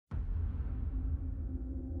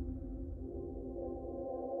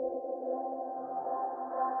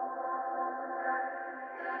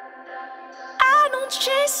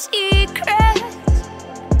country secret.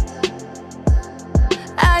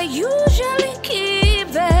 I usually keep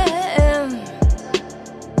them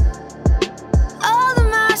all to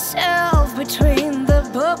myself between the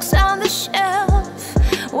books on the shelf,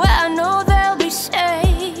 where I know they'll be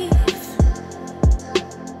safe.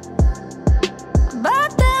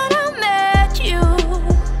 But then I met you.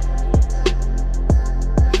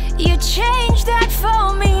 You changed that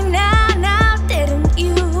for me now, didn't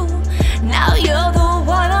you? Now you're the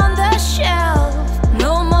one on the shelf.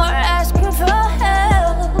 No more asking for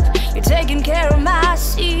help. You're taking care of my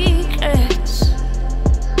secrets.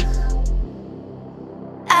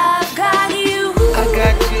 I've got you. I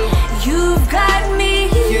got you. You've got me.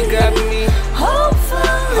 You got me.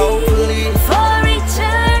 Hopefully for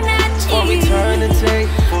eternity. For eternity.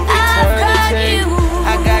 For eternity. I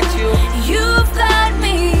got you. You've got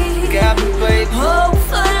me. Got me, baby.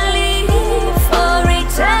 Hopefully for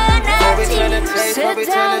eternity. For eternity. Sit For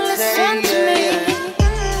down, eternity. listen to me.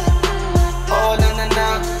 Oh, na na na.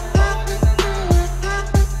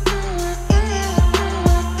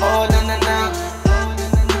 Oh, na na na.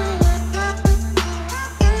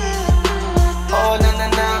 Oh, na na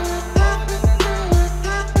na.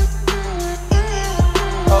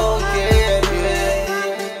 Oh, yeah,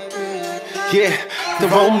 yeah. Yeah. The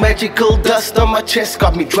raw magical dust on my chest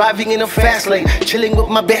got me driving in a fast lane, chilling with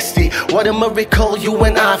my bestie. What a miracle, you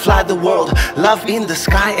and I fly the world. Love in the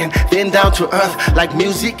sky and then down to earth. Like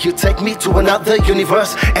music, you take me to another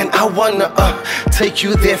universe. And I wanna take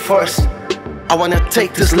you there first. I wanna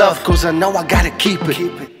take this love, cause I know I gotta keep it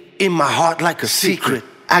in my heart like a secret.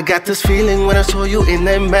 I got this feeling when I saw you in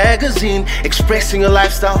a magazine, expressing your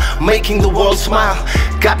lifestyle, making the world smile.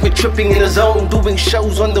 Got me tripping in the zone, doing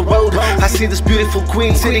shows on the road. I see this beautiful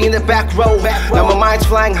queen sitting in the back row. Now my mind's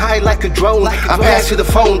flying high like a drone. I pass you the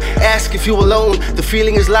phone, ask if you alone. The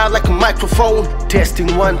feeling is loud like a microphone.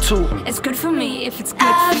 Testing 1, 2. It's good for me if it's good for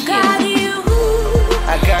you. I've got you.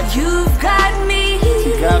 I got you. You've got me.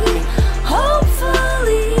 You got me.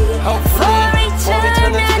 Hopefully for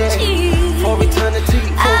eternity. For eternity.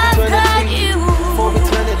 I've got you. For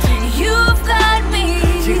eternity. You've got me.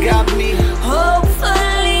 You got me.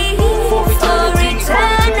 Hopefully For eternity. for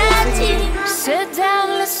eternity. Sit down,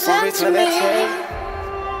 listen to me.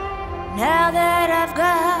 Now that I've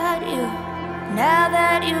got you, now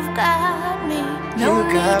that you've got me, no You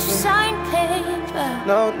need got to me. sign paper.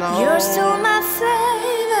 No, no. You're still my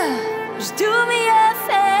flavor. Just do me a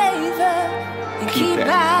favor and keep it.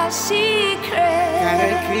 our secret.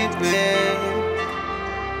 Gotta keep it.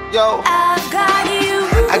 Yo, I've got you.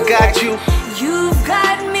 I got you. You've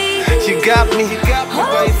got me. You got me. You got me,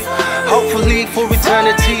 baby. Hopefully for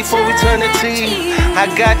eternity. For eternity. I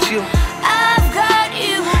got you. I've got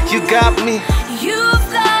you. You got me. You've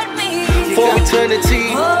got me. For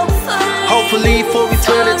eternity. Hopefully for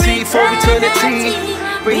eternity. For eternity.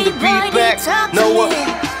 Bring the beat back. Noa.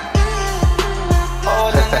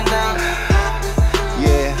 Oh, na na na.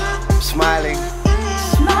 Yeah, smiling.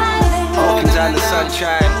 Walking down the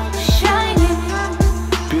sunshine. Shining.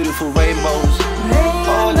 Beautiful rainbows.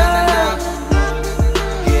 Oh, na na na.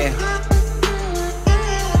 Yeah.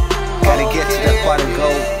 Gotta get to that pot of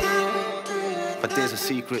gold. But there's a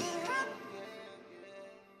secret.